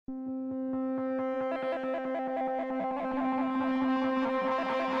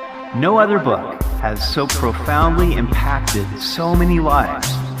No other book has so profoundly impacted so many lives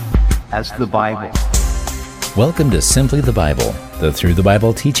as the Bible. Welcome to Simply the Bible, the Through the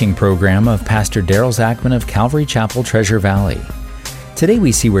Bible teaching program of Pastor Daryl Zachman of Calvary Chapel, Treasure Valley. Today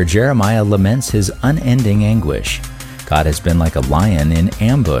we see where Jeremiah laments his unending anguish. God has been like a lion in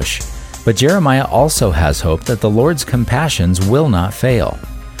ambush, but Jeremiah also has hope that the Lord's compassions will not fail.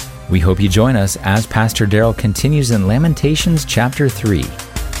 We hope you join us as Pastor Daryl continues in Lamentations chapter 3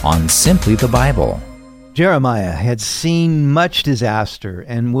 on Simply the Bible. Jeremiah had seen much disaster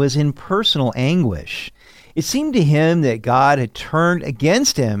and was in personal anguish. It seemed to him that God had turned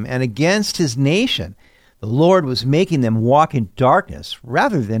against him and against his nation. The Lord was making them walk in darkness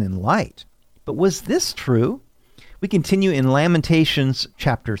rather than in light. But was this true? We continue in Lamentations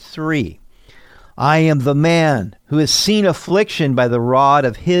chapter 3. I am the man who has seen affliction by the rod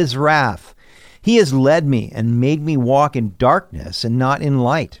of his wrath. He has led me and made me walk in darkness and not in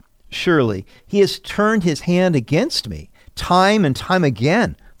light. Surely he has turned his hand against me time and time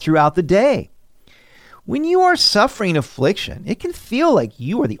again throughout the day. When you are suffering affliction, it can feel like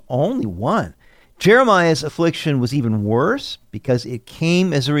you are the only one. Jeremiah's affliction was even worse because it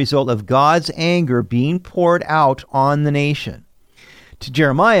came as a result of God's anger being poured out on the nation. To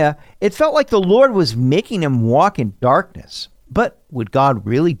Jeremiah, it felt like the Lord was making him walk in darkness. But would God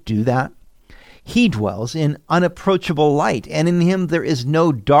really do that? He dwells in unapproachable light, and in him there is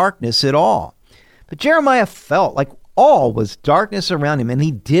no darkness at all. But Jeremiah felt like all was darkness around him, and he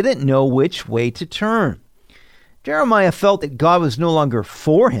didn't know which way to turn. Jeremiah felt that God was no longer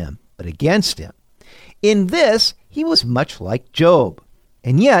for him, but against him. In this, he was much like Job.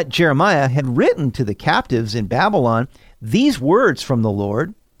 And yet, Jeremiah had written to the captives in Babylon these words from the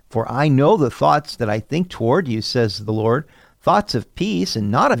Lord, "For I know the thoughts that I think toward you, says the Lord, thoughts of peace and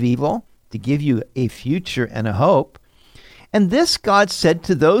not of evil, to give you a future and a hope." And this God said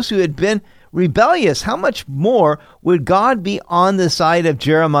to those who had been rebellious. How much more would God be on the side of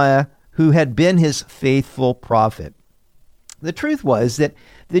Jeremiah, who had been his faithful prophet? The truth was that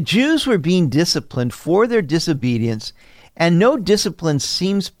the Jews were being disciplined for their disobedience, and no discipline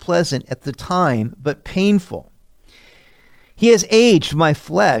seems pleasant at the time, but painful. He has aged my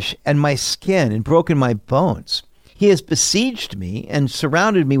flesh and my skin and broken my bones. He has besieged me and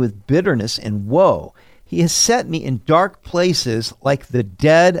surrounded me with bitterness and woe. He has set me in dark places like the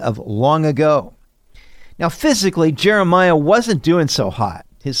dead of long ago. Now, physically, Jeremiah wasn't doing so hot.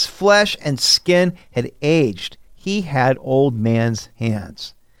 His flesh and skin had aged. He had old man's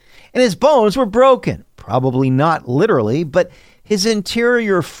hands. And his bones were broken. Probably not literally, but his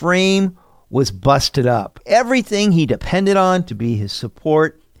interior frame was busted up. Everything he depended on to be his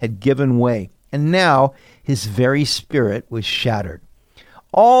support had given way. And now his very spirit was shattered.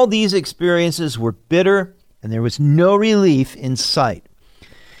 All these experiences were bitter, and there was no relief in sight.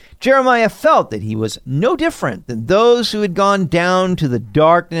 Jeremiah felt that he was no different than those who had gone down to the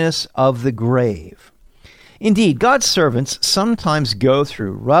darkness of the grave. Indeed, God's servants sometimes go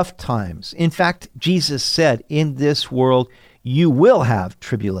through rough times. In fact, Jesus said, "In this world you will have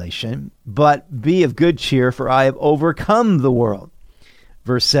tribulation, but be of good cheer, for I have overcome the world."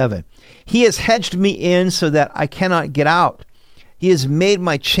 Verse 7, He has hedged me in so that I cannot get out. He has made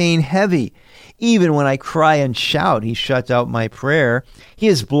my chain heavy. Even when I cry and shout, he shuts out my prayer. He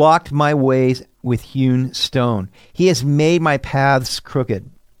has blocked my ways with hewn stone. He has made my paths crooked.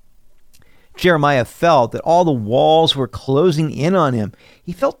 Jeremiah felt that all the walls were closing in on him.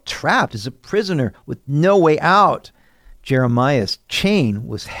 He felt trapped as a prisoner with no way out. Jeremiah's chain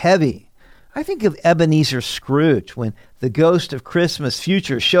was heavy. I think of Ebenezer Scrooge when the ghost of Christmas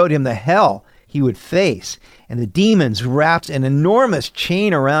future showed him the hell he would face, and the demons wrapped an enormous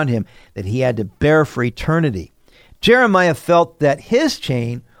chain around him that he had to bear for eternity. Jeremiah felt that his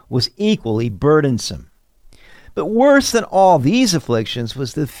chain was equally burdensome. But worse than all these afflictions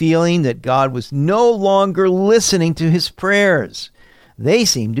was the feeling that God was no longer listening to his prayers. They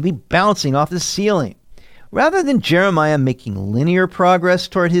seemed to be bouncing off the ceiling. Rather than Jeremiah making linear progress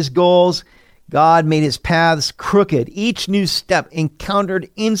toward his goals, God made his paths crooked. Each new step encountered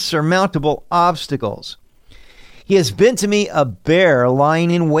insurmountable obstacles. He has been to me a bear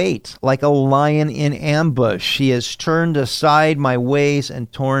lying in wait, like a lion in ambush. He has turned aside my ways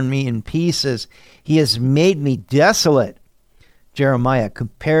and torn me in pieces. He has made me desolate. Jeremiah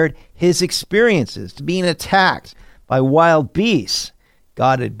compared his experiences to being attacked by wild beasts.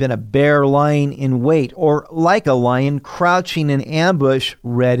 God had been a bear lying in wait, or like a lion crouching in ambush,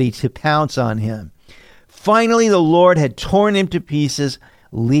 ready to pounce on him. Finally, the Lord had torn him to pieces,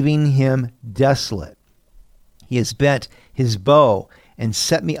 leaving him desolate. He has bent his bow and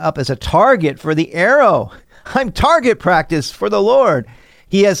set me up as a target for the arrow. I'm target practice for the Lord.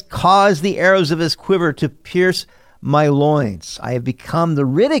 He has caused the arrows of his quiver to pierce my loins. I have become the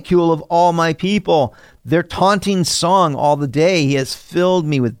ridicule of all my people, their taunting song all the day. He has filled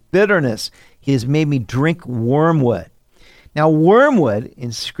me with bitterness. He has made me drink wormwood. Now, wormwood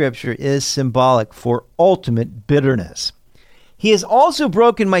in Scripture is symbolic for ultimate bitterness. He has also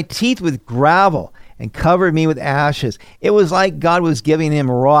broken my teeth with gravel and covered me with ashes. It was like God was giving him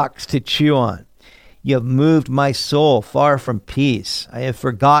rocks to chew on. You have moved my soul far from peace. I have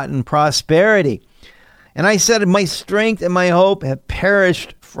forgotten prosperity. And I said, my strength and my hope have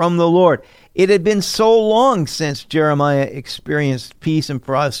perished from the Lord. It had been so long since Jeremiah experienced peace and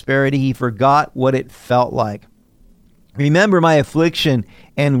prosperity, he forgot what it felt like. Remember my affliction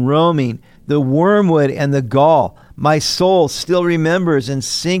and roaming, the wormwood and the gall. My soul still remembers and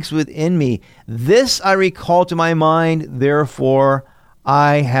sinks within me. This I recall to my mind, therefore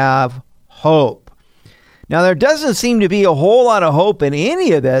I have hope. Now, there doesn't seem to be a whole lot of hope in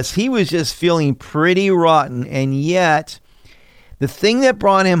any of this. He was just feeling pretty rotten. And yet, the thing that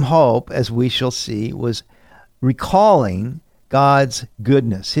brought him hope, as we shall see, was recalling God's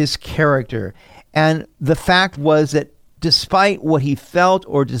goodness, his character. And the fact was that despite what he felt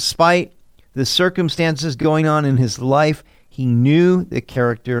or despite the circumstances going on in his life, he knew the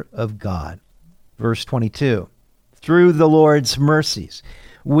character of God. Verse 22, through the Lord's mercies,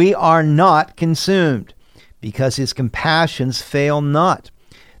 we are not consumed, because his compassions fail not.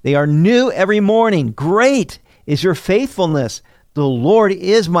 They are new every morning. Great is your faithfulness. The Lord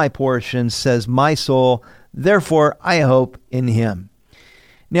is my portion, says my soul. Therefore, I hope in him.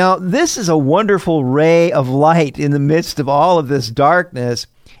 Now, this is a wonderful ray of light in the midst of all of this darkness,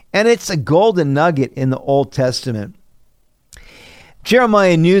 and it's a golden nugget in the Old Testament.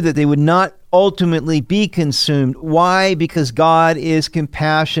 Jeremiah knew that they would not ultimately be consumed. Why? Because God is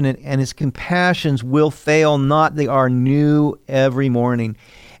compassionate, and his compassions will fail not. They are new every morning.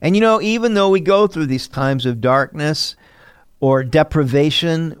 And even though we go through these times of darkness or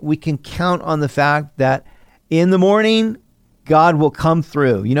deprivation, we can count on the fact that in the morning, God will come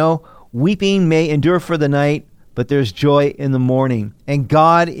through. Weeping may endure for the night, but there's joy in the morning. And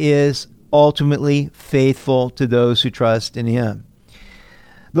God is ultimately faithful to those who trust in him.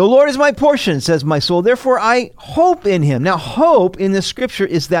 The Lord is my portion, says my soul. Therefore, I hope in him. Now, hope in the Scripture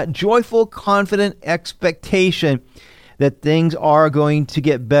is that joyful, confident expectation that things are going to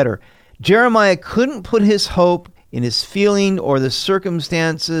get better. Jeremiah couldn't put his hope in his feeling or the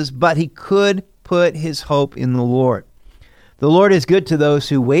circumstances, but he could put his hope in the Lord. The Lord is good to those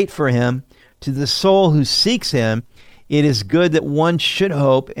who wait for him, to the soul who seeks him. It is good that one should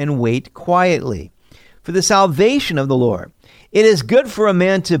hope and wait quietly for the salvation of the Lord. It is good for a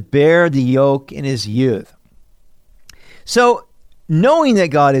man to bear the yoke in his youth. So, knowing that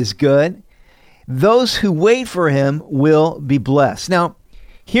God is good, those who wait for him will be blessed. Now,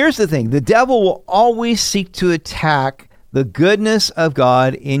 here's the thing. The devil will always seek to attack the goodness of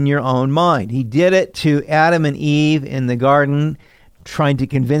God in your own mind. He did it to Adam and Eve in the garden, trying to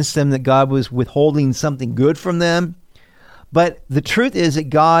convince them that God was withholding something good from them. But the truth is that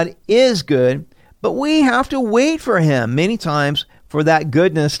God is good, but we have to wait for him many times for that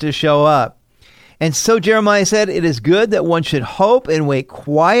goodness to show up. And so Jeremiah said, it is good that one should hope and wait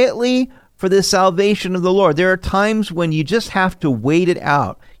quietly for the salvation of the Lord. There are times when you just have to wait it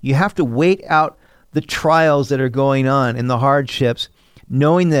out. You have to wait out the trials that are going on and the hardships,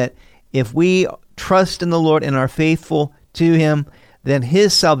 knowing that if we trust in the Lord and are faithful to him, then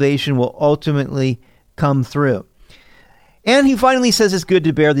his salvation will ultimately come through. And he finally says it's good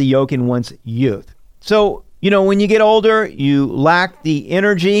to bear the yoke in one's youth. So, when you get older, you lack the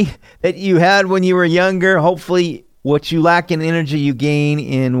energy that you had when you were younger. Hopefully, what you lack in energy, you gain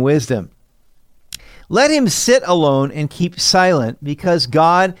in wisdom. Let him sit alone and keep silent, because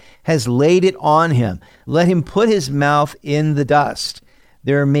God has laid it on him. Let him put his mouth in the dust.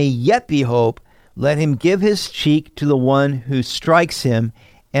 There may yet be hope. Let him give his cheek to the one who strikes him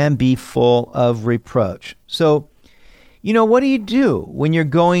and be full of reproach. So, what do you do when you're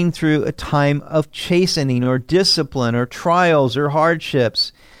going through a time of chastening or discipline or trials or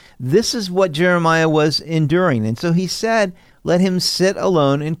hardships? This is what Jeremiah was enduring. And so he said, let him sit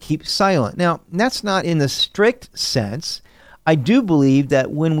alone and keep silent. Now, that's not in the strict sense. I do believe that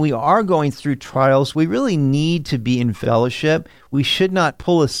when we are going through trials, we really need to be in fellowship. We should not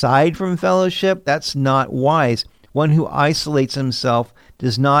pull aside from fellowship. That's not wise. One who isolates himself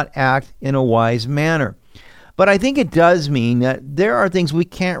does not act in a wise manner. But I think it does mean that there are things we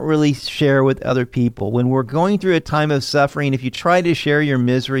can't really share with other people. When we're going through a time of suffering, if you try to share your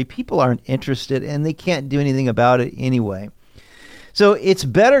misery, people aren't interested and they can't do anything about it anyway. So it's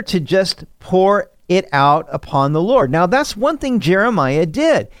better to just pour it out upon the Lord. Now, that's one thing Jeremiah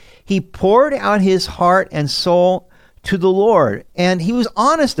did. He poured out his heart and soul to the Lord, and he was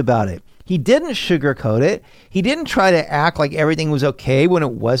honest about it. He didn't sugarcoat it. He didn't try to act like everything was okay when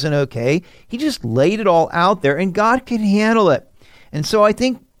it wasn't okay. He just laid it all out there, and God could handle it. And so I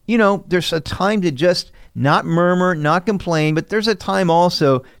think, there's a time to just not murmur, not complain, but there's a time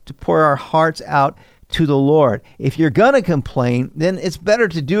also to pour our hearts out to the Lord. If you're going to complain, then it's better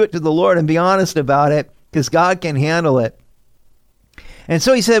to do it to the Lord and be honest about it, because God can handle it. And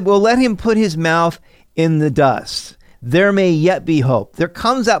so he said, well, let him put his mouth in the dust. There may yet be hope. There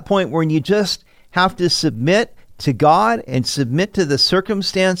comes that point when you just have to submit to God and submit to the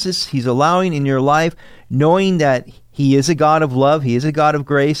circumstances he's allowing in your life, knowing that he is a God of love, he is a God of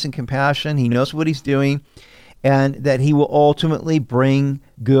grace and compassion, he knows what he's doing, and that he will ultimately bring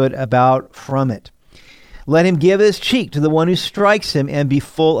good about from it. Let him give his cheek to the one who strikes him and be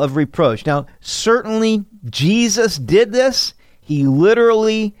full of reproach. Now, certainly Jesus did this. He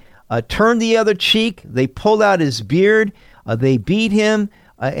literally turned the other cheek. They pulled out his beard. They beat him,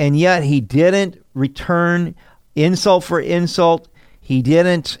 and yet he didn't return insult for insult. He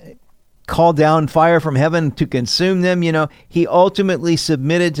didn't call down fire from heaven to consume them. He ultimately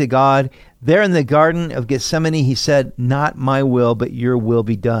submitted to God. There in the Garden of Gethsemane, he said, not my will, but your will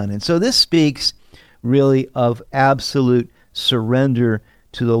be done. And so this speaks really of absolute surrender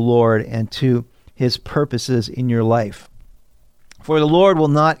to the Lord and to his purposes in your life. For the Lord will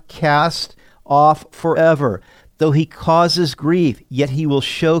not cast off forever, though he causes grief, yet he will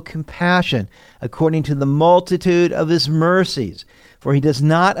show compassion according to the multitude of his mercies. For he does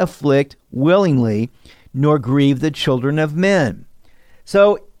not afflict willingly, nor grieve the children of men.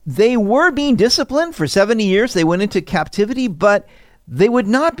 So they were being disciplined for 70 years. They went into captivity, but they would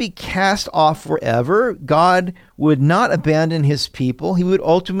not be cast off forever. God would not abandon his people. He would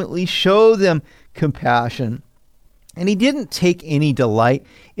ultimately show them compassion. And he didn't take any delight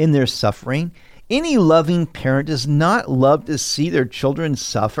in their suffering. Any loving parent does not love to see their children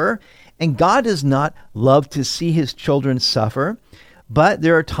suffer, and God does not love to see his children suffer. But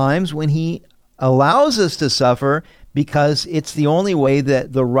there are times when he allows us to suffer because it's the only way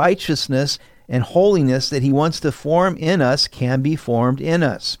that the righteousness and holiness that he wants to form in us can be formed in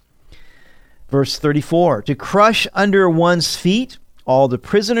us. Verse 34, to crush under one's feet all the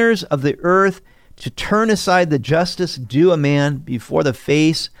prisoners of the earth, to turn aside the justice due a man before the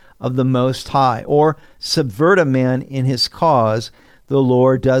face of the Most High, or subvert a man in his cause, the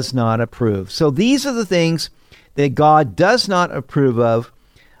Lord does not approve. So these are the things that God does not approve of: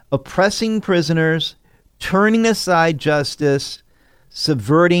 oppressing prisoners, turning aside justice,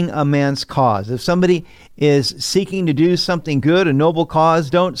 subverting a man's cause. If somebody is seeking to do something good, a noble cause,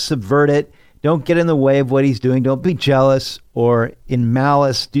 don't subvert it. Don't get in the way of what he's doing. Don't be jealous or in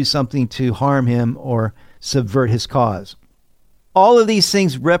malice do something to harm him or subvert his cause. All of these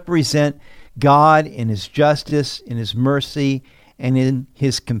things represent God in his justice, in his mercy, and in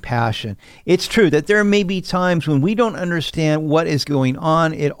his compassion. It's true that there may be times when we don't understand what is going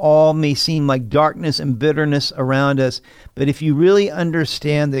on. It all may seem like darkness and bitterness around us. But if you really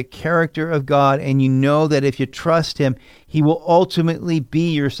understand the character of God, and you know that if you trust him, he will ultimately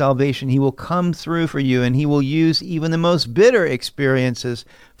be your salvation. He will come through for you, and he will use even the most bitter experiences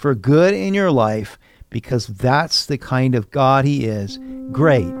for good in your life, because that's the kind of God he is.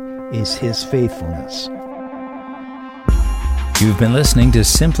 Great is his faithfulness. You've been listening to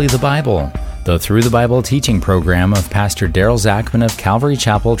Simply the Bible, the Through the Bible teaching program of Pastor Daryl Zachman of Calvary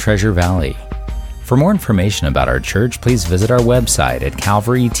Chapel, Treasure Valley. For more information about our church, please visit our website at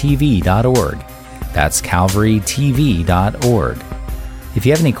calvarytv.org. That's calvarytv.org. If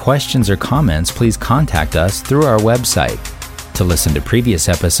you have any questions or comments, please contact us through our website. To listen to previous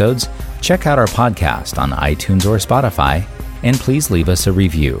episodes, check out our podcast on iTunes or Spotify, and please leave us a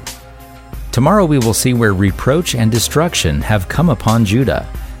review. Tomorrow we will see where reproach and destruction have come upon Judah,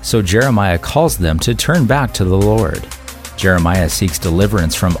 so Jeremiah calls them to turn back to the Lord. Jeremiah seeks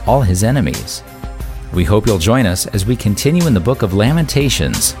deliverance from all his enemies. We hope you'll join us as we continue in the book of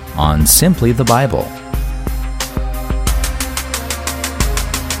Lamentations on Simply the Bible.